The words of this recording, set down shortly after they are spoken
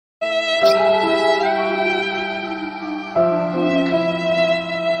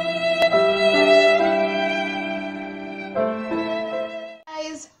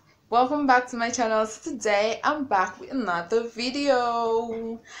Welcome back to my channel. So today I'm back with another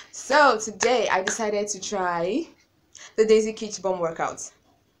video. So today I decided to try the Daisy Keech bum workout.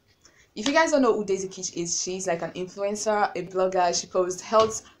 If you guys don't know who Daisy Keech is, she's like an influencer, a blogger. She posts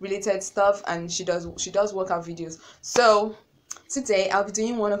health related stuff and she does workout videos. So today I'll be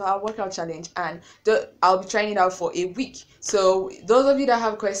doing one of our workout challenge and I'll be trying it out for a week. So those of you that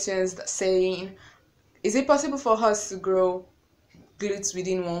have questions saying, is it possible for us to grow glutes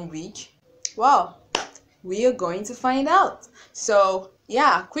within 1 week? Well, we are going to find out. So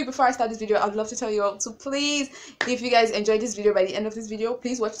yeah, quick before I start this video, I'd love to tell you all to please, if you guys enjoyed this video, by the end of this video,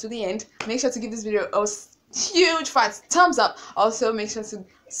 please watch to the end. Make sure to give this video a huge fat thumbs up. Also make sure to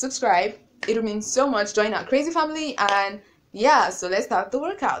subscribe. It'll mean so much. Join our crazy family. And yeah, so let's start the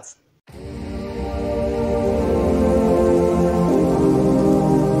workout.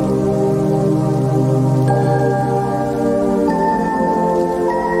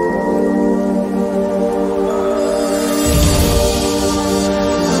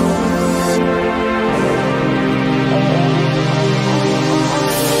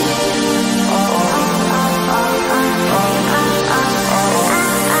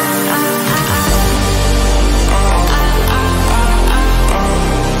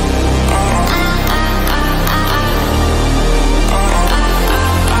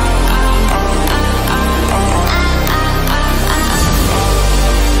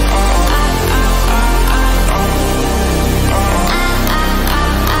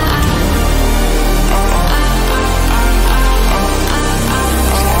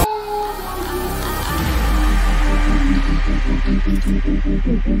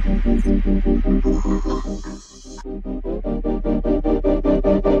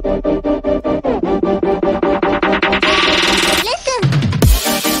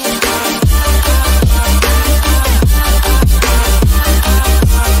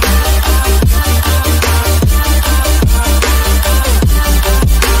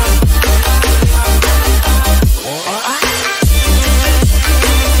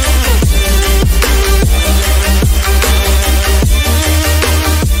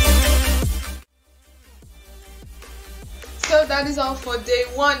 So that is all for day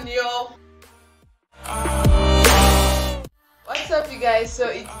one, yo. What's up, you guys? So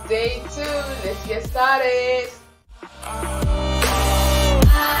it's day 2. Let's get started.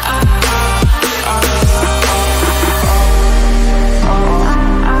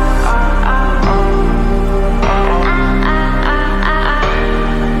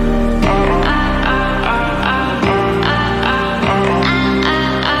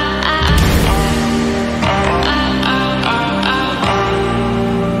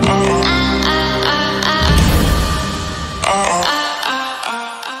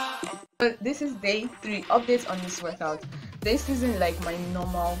 This is day 3. Updates on this workout. This isn't like my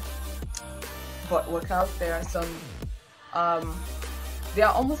normal butt workout. There are some they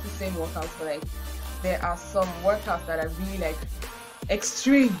are almost the same workouts, but like there are some workouts that are really like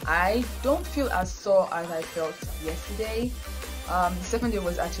extreme. I don't feel as sore as I felt yesterday. The second day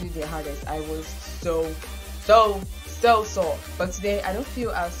was actually the hardest. I was so sore, but today I don't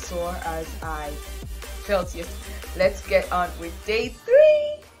feel as sore as I felt yesterday. Let's get on with day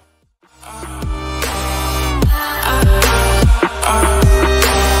 3.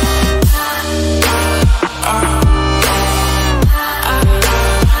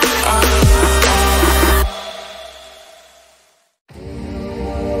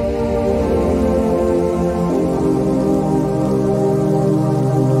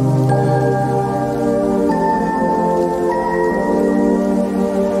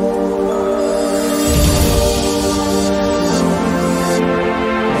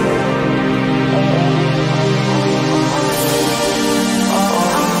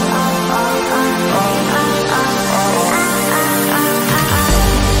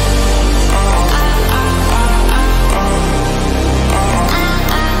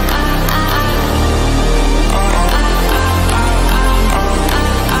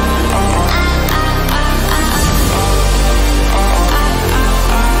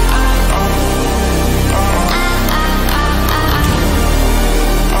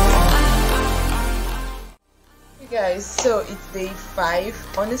 Guys, so it's day 5.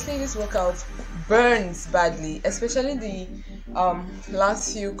 Honestly, this workout burns badly, especially the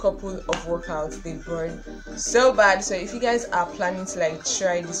last few couple of workouts. They burn so bad. So if you guys are planning to like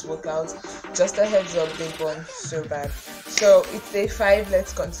try this workout, just a heads up, they burn so bad. So it's day 5.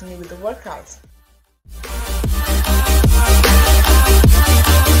 Let's continue with the workout.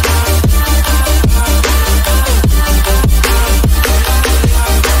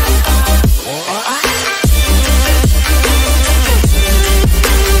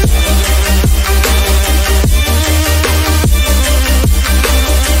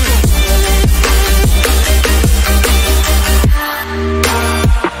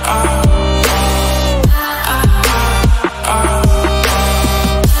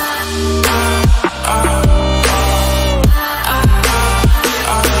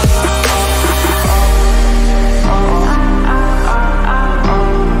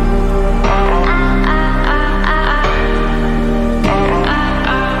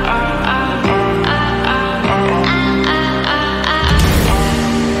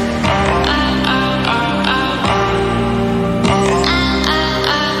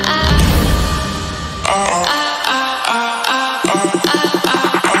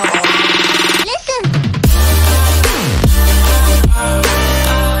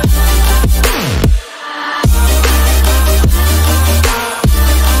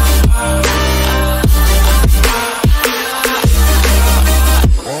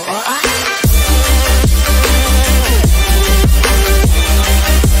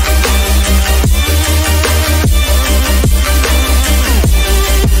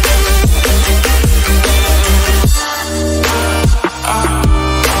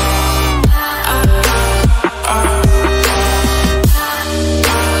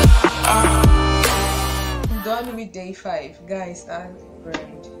 only day 5. Guys, that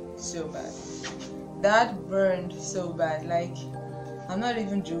burned so bad. That burned so bad. Like, I'm not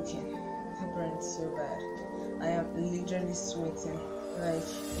even joking. That burned so bad. I am literally sweating. Like,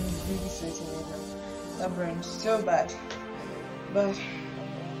 I'm really sweating right now. That burned so bad. But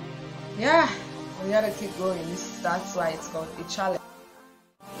yeah, we gotta keep going. That's why it's called a challenge.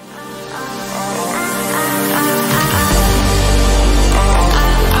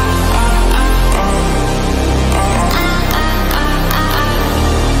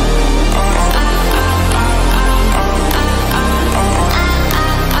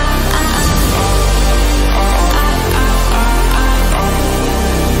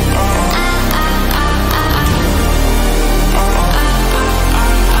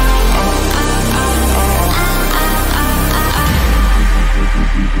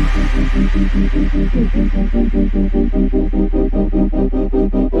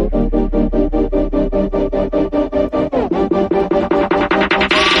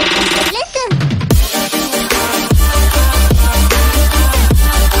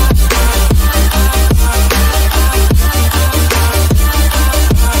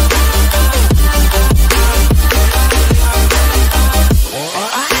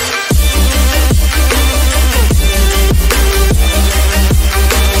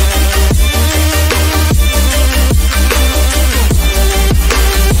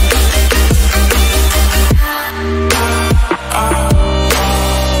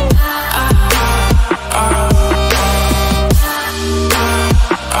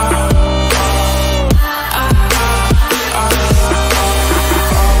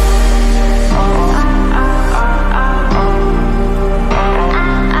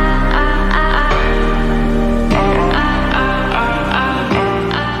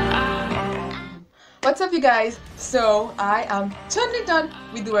 What's up, you guys? So I am totally done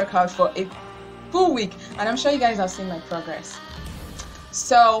with the workout for a full week, and I'm sure you guys have seen my progress.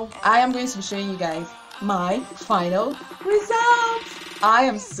 So I am going to be showing you guys my final results. I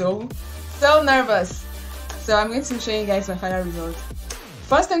am so nervous. So I'm going to be showing you guys my final results.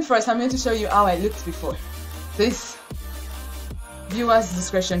 First thing first, I'm going to show you how I looked before. This viewers'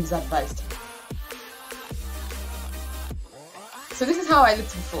 discretion is advised. So this is how I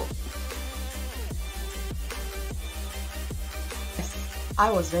looked before. I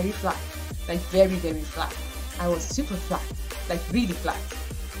was very flat, like very flat. I was super flat, like really flat.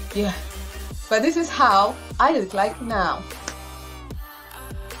 Yeah, but this is how I look like now.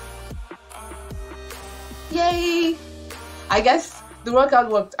 Yay! I guess the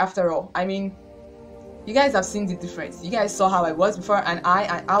workout worked after all. I mean, you guys have seen the difference. You guys saw how I was before and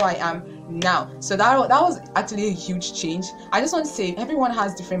how I am now. So that was actually a huge change. I just want to say everyone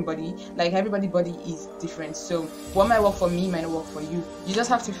has different body. Like, everybody's body is different. So what might work for me might not work for you. You just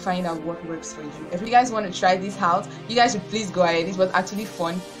have to find out what works for you. If you guys want to try this out, you guys should please go ahead. It was actually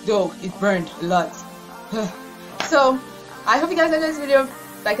fun, though it burned a lot. So I hope you guys enjoyed this video.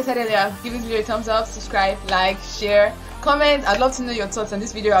 Like I said earlier, give this video a thumbs up, subscribe, like, share, comment. I'd love to know your thoughts on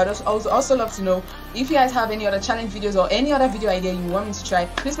this video. I'd also love to know if you guys have any other challenge videos or any other video idea you want me to try.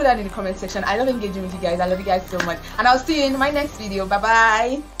 Please put that in the comment section. I love engaging with you guys. I love you guys so much, and I'll see you in my next video. Bye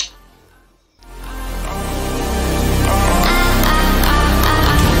bye.